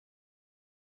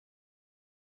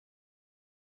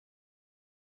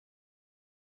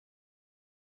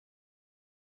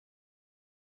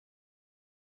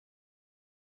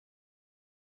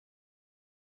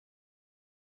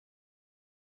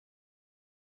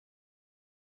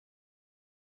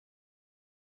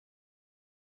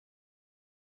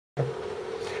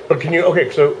But can you, okay,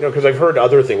 so, because I've heard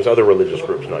other things, other religious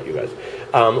groups, not you guys,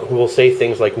 who will say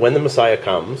things like when the Messiah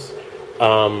comes,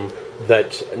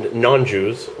 that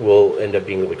non-Jews will end up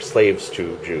being like slaves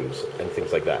to Jews and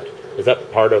things like that. Is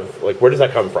that part of, like, where does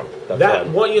that come from?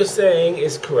 What you're saying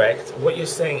is correct. What you're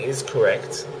saying is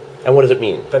correct. And what does it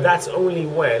mean? But that's only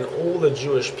when all the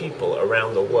Jewish people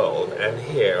around the world and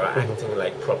here are acting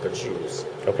like proper Jews.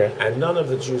 Okay. And none of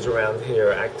the Jews around here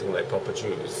are acting like proper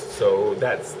Jews. So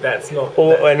that's not...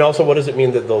 Well, and also, what does it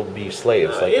mean that they'll be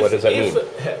slaves? What does that mean?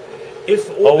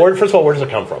 First of all, where does it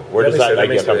come from? Where does that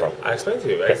idea come from? I explain to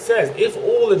you. Okay. It says, if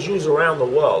all the Jews around the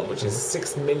world, which is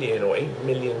 6 million or 8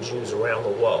 million Jews around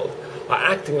the world, are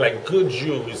acting like good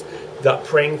Jews, that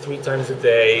praying 3 times a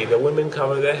day, the women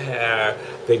cover their hair,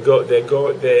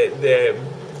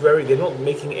 they're not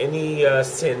making any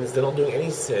sins, they're not doing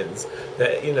any sins,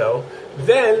 then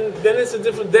it's a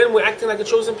different, then we're acting like a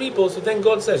chosen people. So then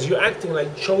God says, you're acting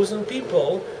like chosen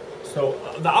people, so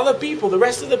the other people, the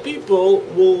rest of the people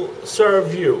will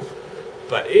serve you.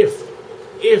 But if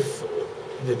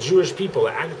the Jewish people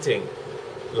are acting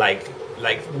like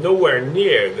nowhere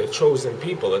near the chosen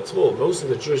people at all. Most of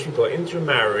the Jewish people are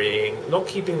intermarrying, not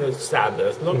keeping the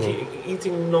Sabbath, not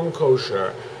eating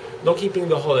non-kosher, not keeping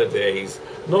the holidays,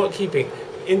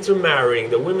 intermarrying.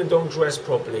 The women don't dress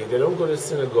properly. They don't go to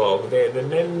synagogue. The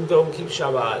men don't keep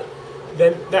Shabbat.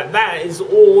 Then that is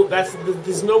all.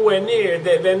 There's nowhere near.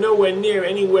 They're nowhere near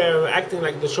anywhere acting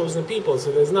like the chosen people.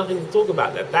 So there's nothing to talk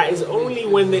about that. That is only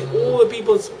when all the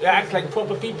people act like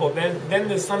proper people. Then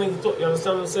there's something to talk. You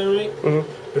understand what I'm saying? Mm-hmm.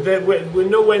 But then we're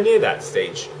nowhere near that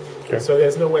stage. Okay. So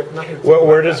there's nothing. To talk about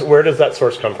where does that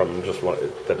source come from? Just one.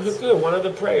 That's good. One of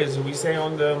the prayers we say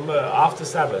on the after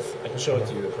Sabbath. I can show it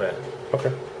to you. The prayer. Okay.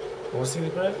 You want to see the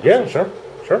prayer? Yeah, sure.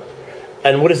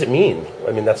 And what does it mean?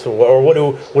 I mean, what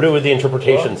do the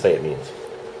interpretations say it means?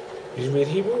 You read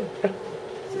Hebrew?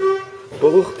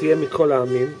 Baruch tiyeh mikol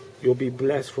ha'amim. You'll be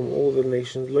blessed from all the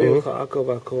nations. Lo yilcha akol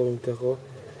v'akol v'mtecho.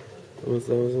 1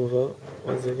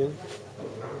 second.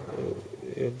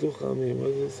 Yavduch ha'amim.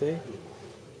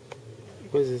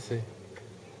 What does it say?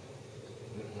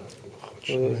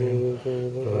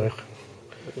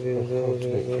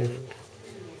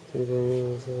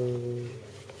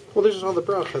 Well, this is all the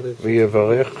bracha. You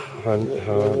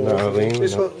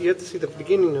have to see the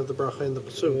beginning of the bracha in the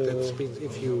pasuk. That speaks,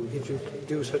 if you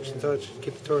do such and such,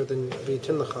 keep the Torah, then be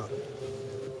tinlacha.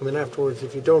 And then afterwards,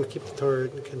 if you don't keep the Torah,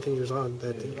 it continues on.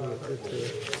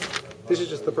 This is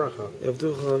just the bracha.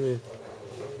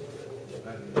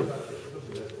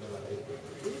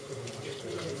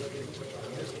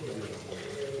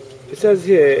 It says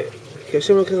here,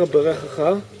 "Kashem Elokecha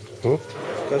berechacha,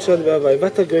 kasher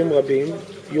v'avat goyim rabim."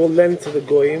 You'll lend to the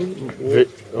goyim.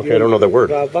 Okay, I don't know that word.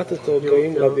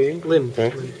 Goyim rabim. Lend.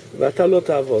 V'ata lo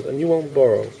ta'avod, and you won't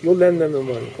borrow. You'll lend them the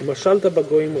money. U'mashalta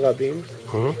b'goyim rabim.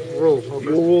 Rule. You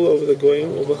rule over the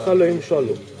goyim. U'b'cha lo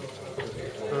yimshalu.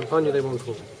 And upon you they won't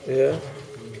rule. Yeah.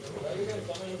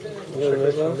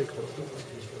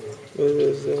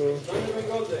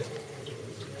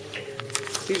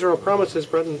 These are all promises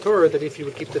brought in the Torah that if you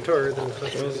would keep the Torah, then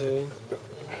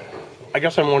I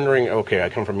guess I'm wondering, okay, I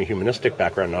come from a humanistic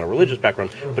background, not a religious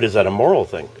background, but is that a moral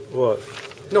thing? What?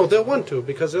 No, they'll want to,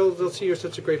 because they'll see you're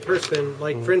such a great person.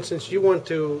 Like, for instance, you want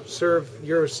to serve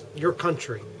your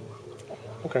country.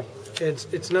 Okay.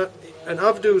 It's not an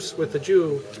avdus with a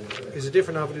Jew is a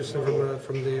different avdus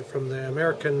from the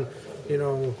American,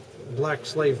 black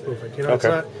slave movement.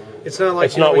 Okay. It's not like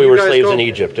it's not we were slaves in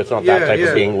Egypt. It's not that type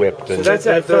of being whipped. So that's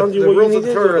it. I found you the rules of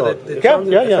Torah. That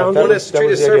was treat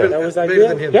a servant better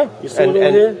than him. Yeah, you saw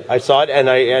it here. I saw it,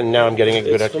 and now I'm getting a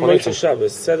good explanation.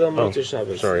 Shabbos. Sedel Motzei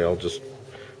Shabbos. Sorry, I'll just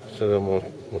Sedel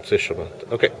Motzei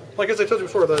Shabbat. Okay. Like as I told you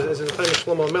before, as in the time of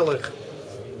Shlomo Melech,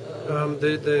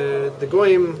 the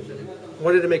goyim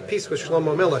wanted to make peace with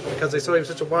Shlomo Melech because they saw he was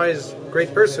such a wise,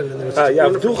 great person, and there was such a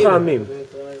wonderful kingdom.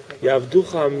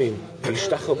 Yavducha amim,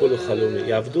 yishtachavu lechalumi.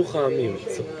 Yavducha amim.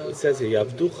 It says here,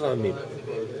 Yavducha amim.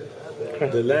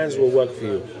 The lands will work for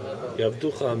you.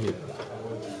 Yavducha amim.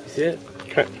 You see it?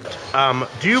 Okay.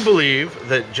 Do you believe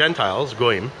that Gentiles,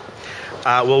 goyim,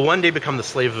 will one day become the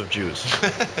slaves of Jews?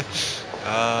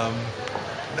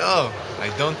 No,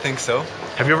 I don't think so.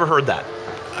 Have you ever heard that?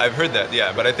 I've heard that,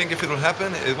 yeah, but I think if it will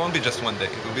happen, it won't be just one day.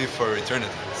 It will be for eternity.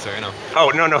 So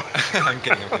Oh no! I'm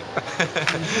kidding.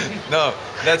 No,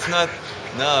 that's not.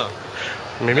 No.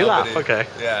 Made me laugh. Okay.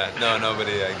 Yeah. No,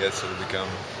 nobody. I guess will become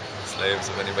slaves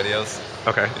of anybody else.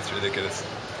 Okay. It's ridiculous.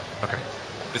 Okay.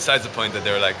 Besides the point that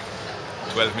there are like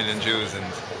 12 million Jews and.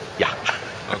 Yeah.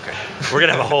 Okay. We're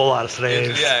gonna have a whole lot of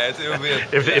slaves. Yeah, it will be.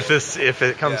 If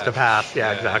it comes to pass,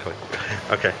 exactly.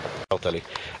 Okay.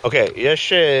 אוקיי,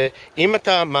 אם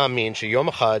אתה מאמין שיום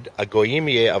אחד הגויים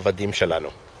יהיה עבדים שלנו.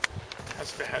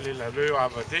 חס וחלילה, לא יהיו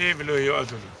עבדים ולא יהיו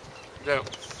אדונים. זהו.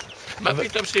 מה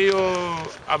פתאום שיהיו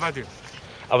עבדים?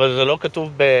 אבל זה לא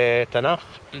כתוב בתנ"ך?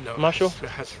 לא. משהו?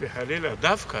 חס וחלילה,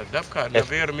 דווקא,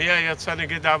 הנביא ירמיה יצא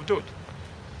נגד העבדות.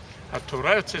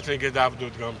 התורה יוצאת נגד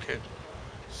העבדות גם כן.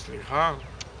 סליחה,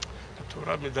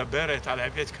 התורה מדברת על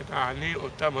עבד כנעני,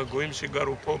 אותם הגויים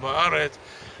שגרו פה בארץ,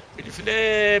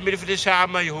 מלפני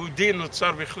שהעם היהודי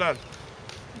נוצר בכלל.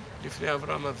 לפני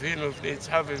אברהם אבינו, לפני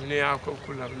יצחק ולפני יעקב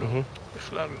כולם, לא.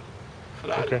 בכלל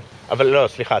לא. אבל לא,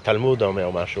 סליחה, התלמוד אומר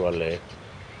משהו על...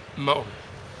 מה?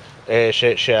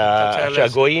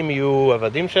 שהגויים יהיו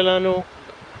עבדים שלנו?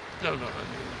 לא,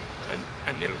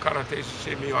 אני לא קראתי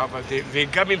שהם יהיו עבדים,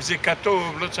 וגם אם זה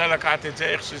כתוב, לא צריך לקחת את זה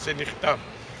איך שזה נכתב.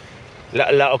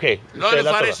 לא, אוקיי. לא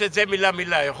לפרש את זה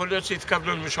מילה. יכול להיות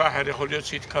שהתכוונו למישהו אחר, יכול להיות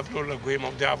שהתכוונו לגויים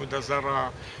עובדי עבודה זרה,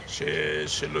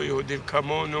 שלא יהודים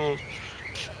כמונו,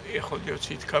 יכול להיות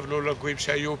שהתכוונו לגויים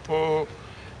שהיו פה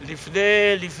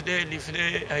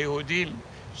לפני היהודים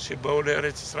שבאו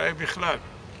לארץ ישראל בכלל,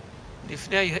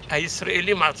 לפני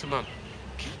הישראלים עצמם.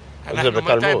 אנחנו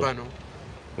מתי באנו?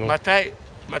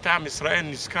 מתי עם ישראל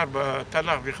נזכר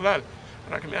בתנ"ך בכלל?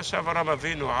 רק מאז שאברהם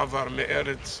אבינו עבר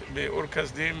מאור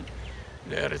כשדים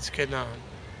לארץ כנען,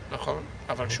 נכון?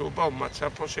 אבל כשהוא בא הוא מצא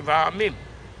פה 7 עמים.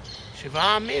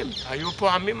 7 עמים, היו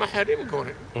פה עמים אחרים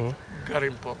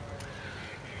גרים פה.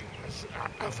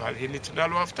 אבל היא ניתנה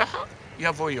לו הבטחה,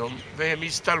 יבוא יום והם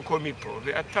יסתלקו מפה,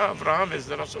 ואתה אברהם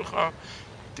וזרע שלך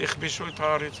תכבשו את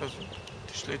הארץ הזו,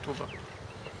 תשלטו בה.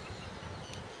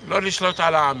 לא לשלוט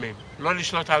על העמים, לא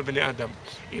לשלוט על בני אדם.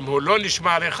 אם הוא לא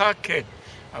נשמע לך, כן.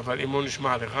 אבל אם הוא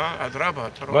נשמע לך, אדרבה,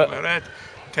 התורה אומרת,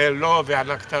 תן לו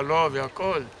וענקת לו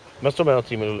והכל. מה זאת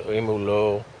אומרת אם הוא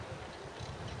לא...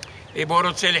 אם הוא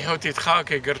רוצה לחיות איתך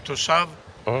כגר תושב,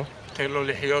 תן לו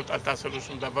לחיות, אל תעשה לו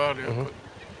שום דבר,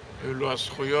 יהיו לו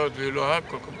הזכויות ויהיו לו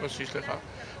הכל, כמו שיש לך.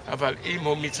 אבל אם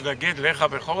הוא מתנגד לך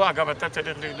בכוח, גם אתה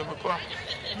תלך נגדו בכוח.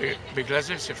 בגלל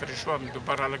זה בספר ישוע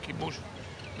מדובר על הכיבוש.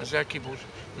 מה זה הכיבוש?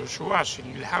 ישוע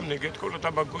שנלחם נגד כל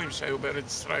אותם הגויים שהיו בארץ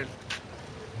ישראל.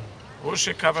 הוא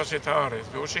שכבש את הארץ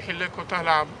והוא שחילק אותה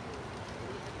לעם.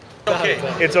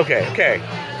 It's okay.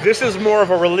 This is more of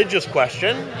a religious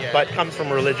question, but comes from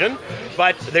religion.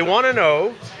 But they want to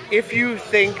know if you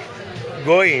think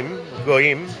goyim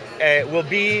will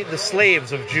be the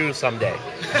slaves of Jews someday.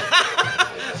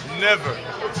 Never.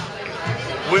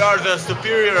 We are the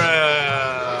superior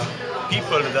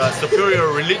people, the superior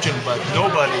religion, but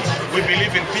nobody. We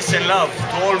believe in peace and love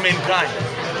to all mankind.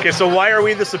 Okay, so why are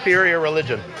we the superior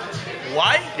religion?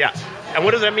 Why? Yeah. And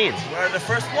what does that mean? We are the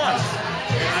first ones.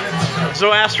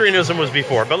 Zoroastrianism was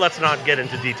before, but let's not get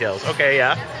into details. Okay,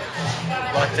 yeah.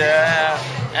 But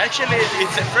actually,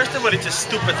 first of all, it's a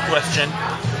stupid question.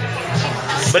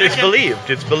 But it's believed.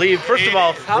 It's believed. First of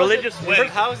all, religious...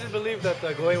 How is it believed that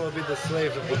the Goyim will be the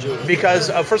slaves of the Jews? Because,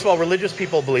 first of all, religious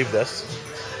people believe this.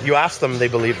 You ask them, they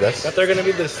believe this. That they're going to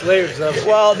be the slaves of...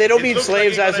 Well, they don't mean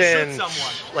slaves as in...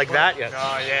 Like that? Yeah.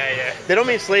 Oh, yeah. They don't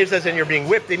mean slaves as in you're being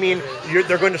whipped. They mean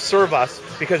they're going to serve us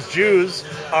because Jews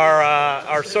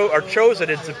are chosen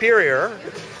and superior.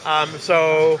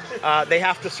 So they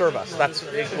have to serve us. That's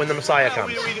when the Messiah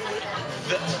comes.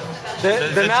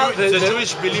 The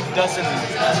Jewish belief doesn't.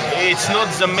 It's not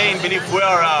the main belief.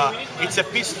 It's a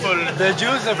peaceful the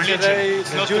Jews of religion. Today,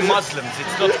 it's not Muslims.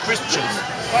 It's not Christians.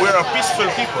 We're a peaceful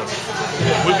people.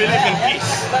 We believe in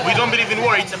peace. We don't believe in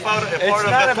war. It's a part of the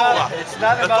Torah. It's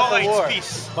not about the war.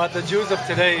 Peace. But the Jews of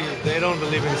today, they don't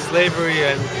believe in slavery.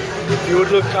 And if you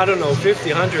would look, I don't know, 50,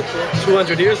 100,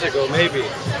 200 years ago, maybe.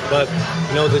 But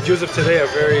the Jews of today are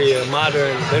very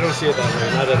modern. They don't see it that way.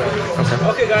 Not at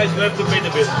all. Okay, guys, we have to pay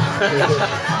the bill.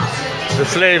 The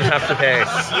slaves have to pay.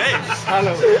 Slaves?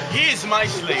 Hello. He is my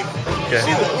slave. Okay.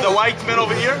 See the white man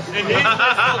over here? And he is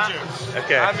my soldier.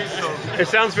 Okay. I'm his soldier. It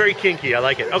sounds very kinky. I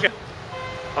like it. Okay.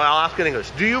 Well, I'll ask in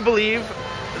English. Do you believe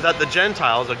that the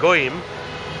Gentiles, the goyim,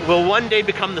 will one day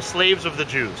become the slaves of the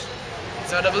Jews?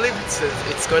 It's not a belief.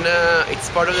 It's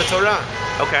part of the Torah.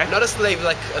 Okay. Not a slave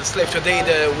like a slave today.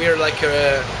 We're like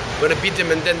gonna beat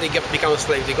them and then they become a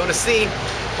slave. They're gonna see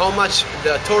how much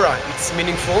the Torah it's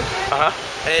meaningful,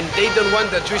 and they don't want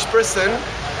the Jewish person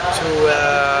to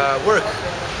work.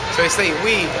 So they say,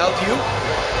 we help you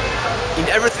in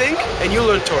everything, and you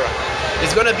learn Torah.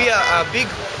 It's gonna be a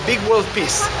big world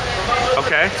peace.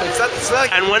 Okay. So it's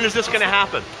like. And when is this gonna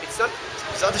happen? It's not.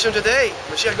 It's Hashem today.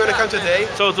 Mashiach going to come today.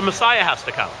 So the Messiah has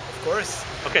to come. Of course.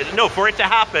 Okay, no, for it to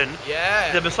happen,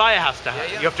 Yeah. the Messiah has to happen.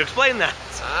 Yeah. You have to explain that.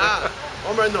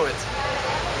 Omar know it.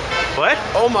 What?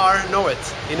 Omar know it.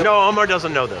 No, Omar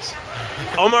doesn't know this.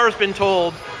 Omar's been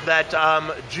told that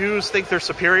Jews think they're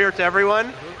superior to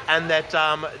everyone, and that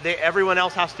everyone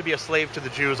else has to be a slave to the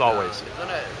Jews always.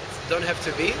 Don't have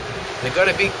to be. They're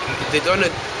gonna be. They're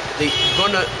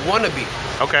gonna wanna be.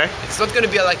 Okay. It's not gonna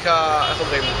be like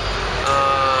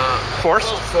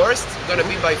Forced? Forced. It's gonna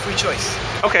be by free choice.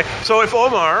 Okay. So if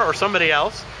Omar or somebody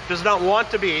else does not want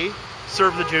to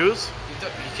serve the Jews,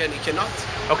 You cannot.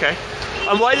 okay.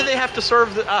 And why do they have to serve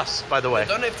us? By the way.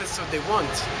 They don't have to. So they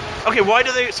want. Okay. Why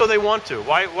do they? So they want to.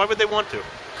 Why would they want to?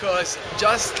 Because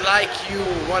just like you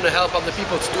want to help other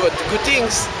people to do good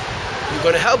things, you're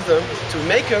gonna help them to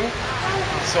make them.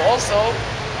 So also,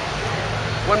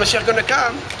 when Mashiach gonna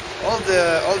come,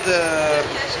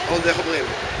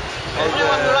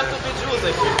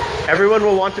 Everyone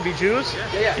will want to be Jews?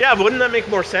 Yeah. Yeah, but wouldn't that make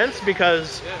more sense?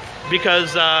 Because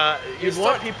you'd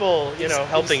want people,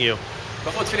 helping you.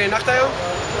 Bachot tefillin nacht היום?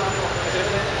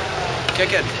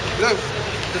 כן. No,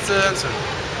 that's the answer.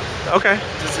 Okay.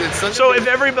 It's not So if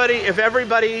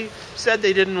everybody said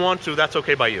they didn't want to, that's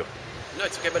okay by you. No,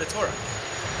 it's okay by the Torah.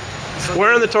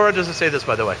 Where in the Torah does it say this,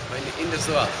 by the way? In the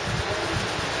Zohar.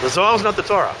 The Zohar is not the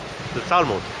Torah, the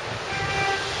Talmud.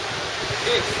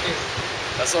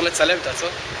 אסור לצלם, תעצור.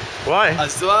 Why?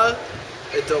 הזוהר,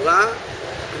 תורה,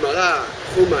 גמרא,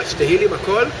 חומש, תהילים,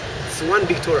 הכל, it's one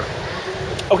big Torah.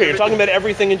 Okay, you're talking about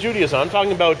everything in Judaism. I'm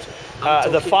talking about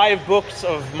the 5 books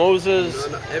of Moses.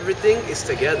 No, everything is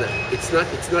together. It's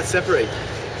not separate.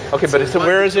 Okay, but So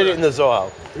where one is it Torah. in the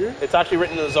Zohar? It's actually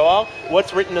written in the Zohar.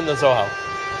 What's written in the Zohar?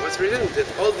 What's written? That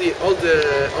all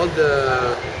the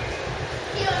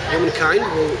humankind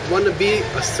will want to be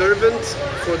a servant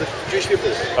for the Jewish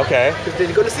people. Okay. Because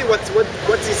they're going to see what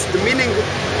is the meaning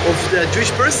of the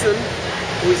Jewish person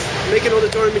who is making all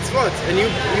the Torah mitzvot, and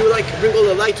you like bring all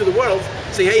the light to the world.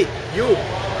 Say, hey, you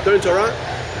learn Torah.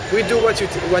 We do what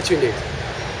you need.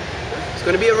 It's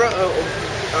going to be a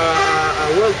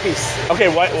world peace. Okay,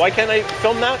 why can't I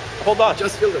film that? Hold on.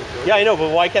 Just film them. Yeah, I know, but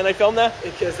why can't I film that?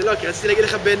 זה לא, כי רציתי להגיד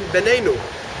לך בינינו,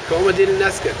 קוראים הדין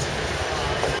לנסקט.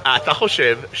 אתה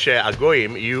חושב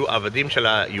שהגויים יהיו עבדים של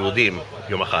היהודים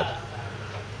יום אחד?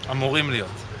 אמורים להיות.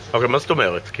 אוקיי, מה זאת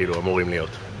אומרת, כאילו, אמורים להיות?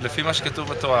 לפי מה שכתוב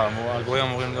בתורה, הגויים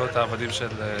אמורים להיות העבדים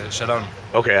שלנו.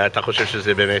 אוקיי, אתה חושב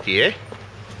שזה באמת יהיה?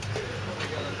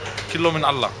 כאילו מן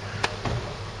אללה.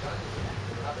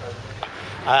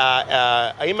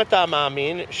 האם אתה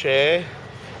מאמין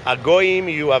שהגויים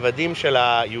יהיו עבדים של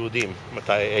היהודים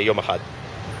יום אחד?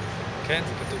 כן,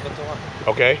 זה כתוב בתורה.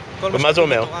 אוקיי, ומה זה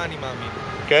אומר? כל מה שכתוב בתורה אני מאמין.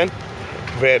 כן?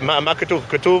 ומה כתוב?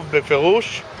 כתוב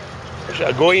בפירוש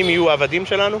שהגויים יהיו עבדים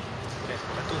שלנו? כן,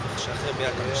 כתוב שאחרי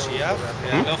ביאת המשיח,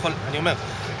 אני אומר,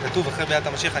 כתוב אחרי ביאת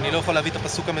המשיח, אני לא יכול להביא את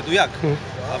הפסוק המדויק,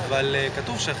 אבל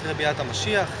כתוב שאחרי ביאת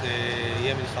המשיח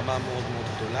יהיה מלחמה מאוד מאוד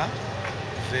גדולה,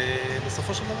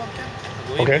 ובסופו של דבר כן,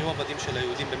 הגויים יהיו עבדים של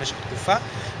היהודים במשך תקופה,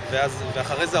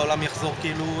 ואחרי זה העולם יחזור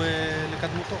כאילו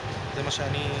לקדמותו, זה מה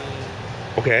שאני...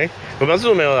 אוקיי, ומה זה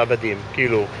אומר עבדים?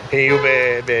 כאילו, יהיו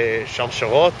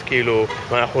בשרשרות? כאילו,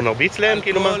 אנחנו נרביץ להם?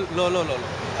 לא.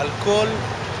 על כל,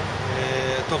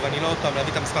 טוב, אני לא עוד פעם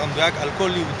להביא את המספר המדויק, על כל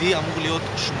יהודי אמור להיות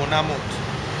 800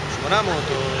 או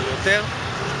יותר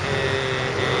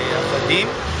עבדים,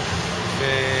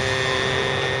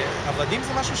 ועבדים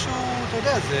זה משהו שהוא, אתה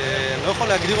יודע, לא יכול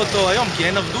להגדיר אותו היום, כי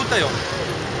אין עבדות היום,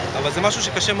 אבל זה משהו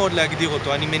שקשה מאוד להגדיר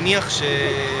אותו. אני מניח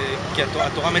כי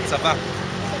התורה מצווה,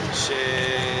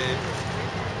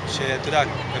 שאתה יודע,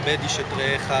 כבד איש את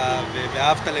רעך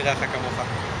ואהבת לרעך כמוך.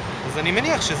 אז אני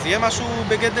מניח שזה יהיה משהו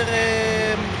בגדר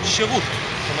שירות.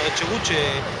 זאת אומרת, שירות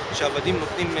שעבדים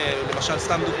נותנים, למשל,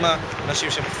 סתם דוגמה,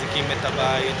 אנשים שמחזיקים את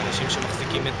הבית, אנשים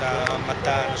שמחזיקים את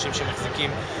המטה, אנשים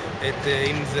שמחזיקים את,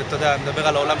 אם זה, אתה יודע, נדבר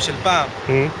על העולם של פעם.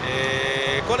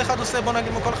 כל אחד עושה, בוא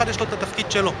נגיד, כל אחד יש לו את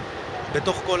התפקיד שלו.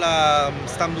 בתוך כל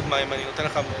סתם דוגמה, אם אני נותן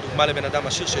לך דוגמה לבן אדם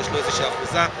עשיר שיש לו איזושהי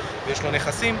אחוזה ויש לו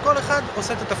נכסים, כל אחד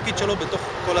עושה את התפקיד שלו בתוך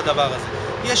כל הדבר הזה.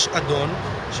 יש אדון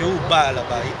שהוא בעל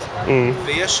הבית,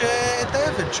 ויש את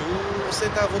העבד שהוא עושה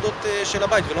את העבודות של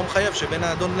הבית, ולא מחייב שבין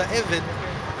האדון לעבד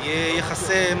יהיה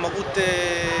יחסי מרות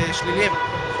שליליים.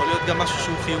 יכול להיות גם משהו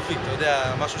שהוא חיובי, אתה יודע,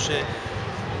 משהו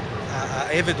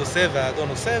שהעבד עושה והאדון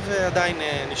עושה, ועדיין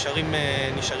נשארים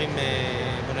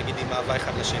בוא נגיד, עם אהבה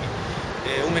אחד לשני.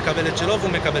 הוא מקבל את שלו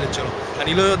והוא מקבל את שלו.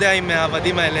 אני לא יודע אם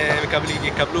העבדים האלה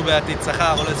יקבלו בעתיד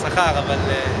שכר או לא שכר, אבל...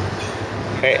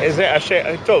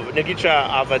 טוב, נגיד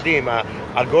שהעבדים,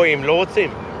 הגויים לא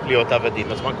רוצים להיות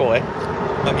עבדים, אז מה קורה?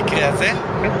 במקרה הזה?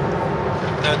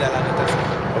 לא יודע לענות על זה.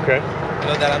 אוקיי.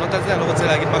 לא יודע לענות על זה, אני לא רוצה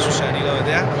להגיד משהו שאני לא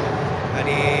יודע.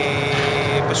 אני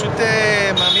פשוט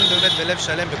מאמין באמת בלב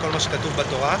שלם בכל מה שכתוב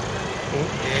בתורה,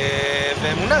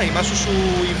 ואמונה היא משהו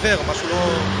שהוא עיוור,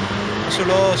 משהו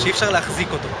לא, שאי אפשר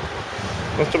להחזיק אותו.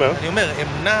 מה זאת אומרת? אני אומר,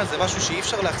 אמונה זה משהו שאי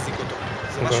אפשר להחזיק אותו.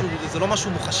 זה לא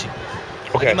משהו מוחשי.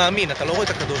 אוקיי. אני מאמין, אתה לא רואה את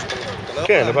הקדוש ברוך הוא.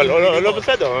 כן, אבל לא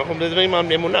בסדר, אנחנו מדברים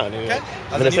על אמונה, אני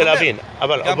מנסה להבין.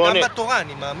 גם בתורה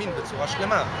אני מאמין בצורה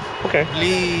שלמה. אוקיי.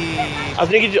 בלי... אז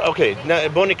נגיד, אוקיי,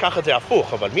 בואו ניקח את זה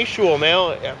הפוך, אבל מישהו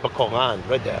אומר בקוראן,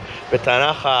 לא יודע,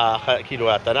 בתנ"ך,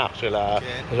 כאילו התנ"ך של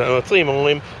הנוצרים,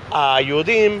 אומרים,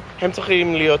 היהודים הם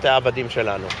צריכים להיות העבדים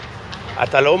שלנו.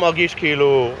 אתה לא מרגיש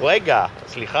כאילו, רגע,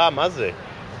 סליחה, מה זה?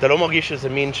 אתה לא מרגיש שזה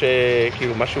מין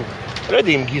שכאילו משהו, לא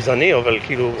יודע אם גזעני, אבל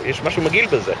כאילו יש משהו מגעיל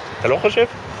בזה. אתה לא חושב?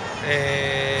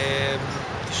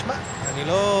 תשמע, אני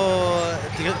לא...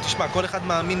 תשמע, כל אחד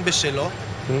מאמין בשלו.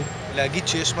 להגיד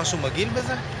שיש משהו מגעיל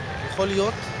בזה, יכול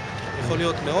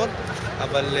להיות מאוד,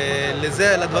 אבל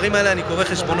לדברים האלה אני קורא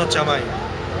חשבונות שמיים.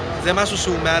 זה משהו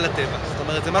שהוא מעל הטבע. זאת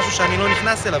אומרת, זה משהו שאני לא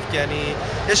נכנס אליו, כי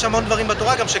יש המון דברים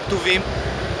בתורה גם שכתובים,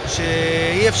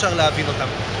 שאי אפשר להבין אותם.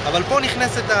 אבל פה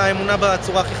נכנסת האמונה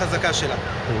בצורה הכי חזקה שלה.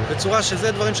 בצורה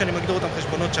שזה דברים שאני מגדיר אותם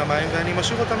חשבונות שמיים, ואני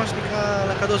משאיר אותם מה שנקרא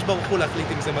לקדוש ברוך הוא להחליט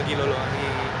אם זה מגעיל או לא.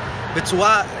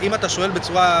 בצורה, אם אתה שואל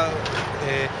בצורה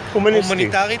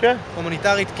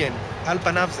הומניטרית, כן. על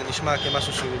פניו זה נשמע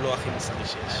כמשהו שהוא לא הכי מוסרי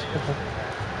שיש.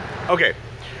 אוקיי.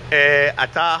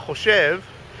 אתה חושב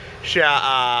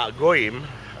שהגויים,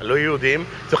 הלא יהודים,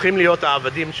 צריכים להיות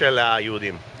העבדים של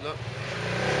היהודים? לא.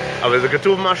 אבל זה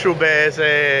כתוב משהו באיזה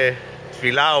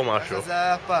תפילה או משהו. ככה זה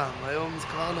היה פעם, היום זה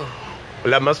כבר לא.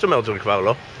 למה זאת אומרת זה כבר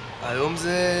לא? היום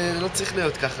זה לא צריך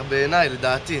להיות ככה, בעיניי,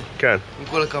 לדעתי. כן. עם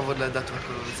כל הכבוד לדת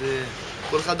והכל,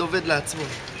 כל אחד עובד לעצמו.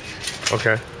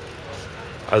 אוקיי.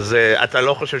 אז אתה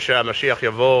לא חושב שהמשיח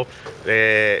יבוא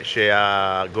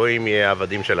שהגויים יהיה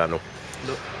עבדים שלנו?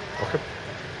 לא. אוקיי.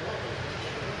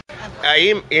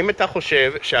 אם אתה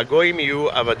חושב שהגויים יהיו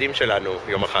עבדים שלנו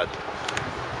יום אחד?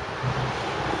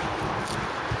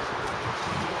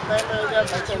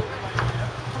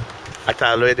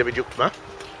 אתה לא יודע בדיוק מה?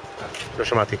 לא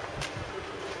שמעתי.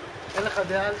 אין לך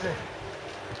דעה על זה?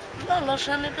 לא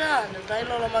שאני יודע, אני עדיין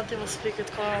לא למדתי מספיק את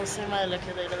כל הנושאים האלה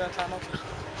כדי לדעת לענות לך.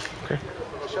 אוקיי.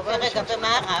 רגע, ומה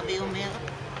הרבי אומר?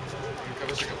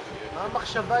 מה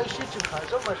המחשבה האישית שלך?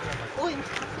 עזוב מה שלמה.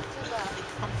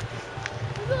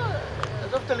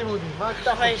 עזוב את הלימודים, מה אתה חושב?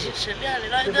 המחשבה האישית שלי, אני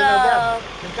לא יודע...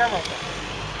 כמה אתה?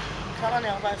 כמה אני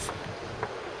 14.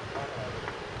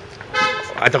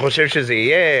 אתה חושב שזה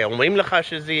יהיה? אומרים לך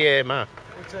שזה יהיה? מה?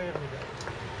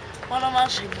 בוא נאמר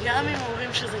שגם אם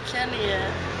אומרים שזה כן יהיה,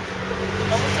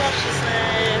 לא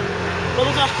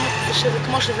בטוח שזה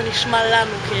כמו שזה נשמע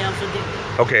לנו כעבדים.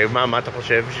 אוקיי, מה אתה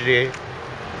חושב שזה יהיה?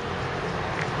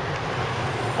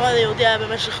 אבל היהודי היה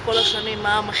במשך כל השנים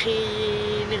העם הכי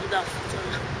נרדף.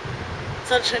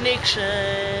 מצד שני,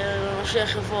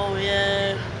 כשמשיח יבוא הוא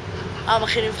יהיה העם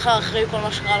הכי נבחר אחרי כל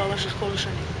מה שקרה לו במשך כל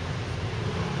השנים.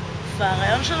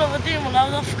 והרעיון של עבדים הוא לא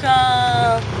דווקא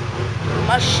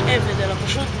ממש עבד, אלא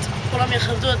פשוט כולם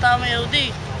יחלדו את העם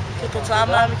היהודי כתוצאה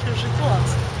מהמקרים שקרו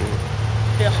אז.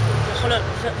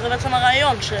 זה בעצם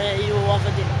הרעיון שיהיו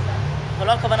עבדים. אבל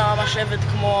לא הכוונה ממש עבד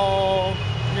כמו...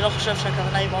 אני לא חושב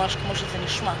שהכוונה היא ממש כמו שזה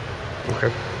נשמע. אוקיי.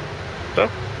 טוב.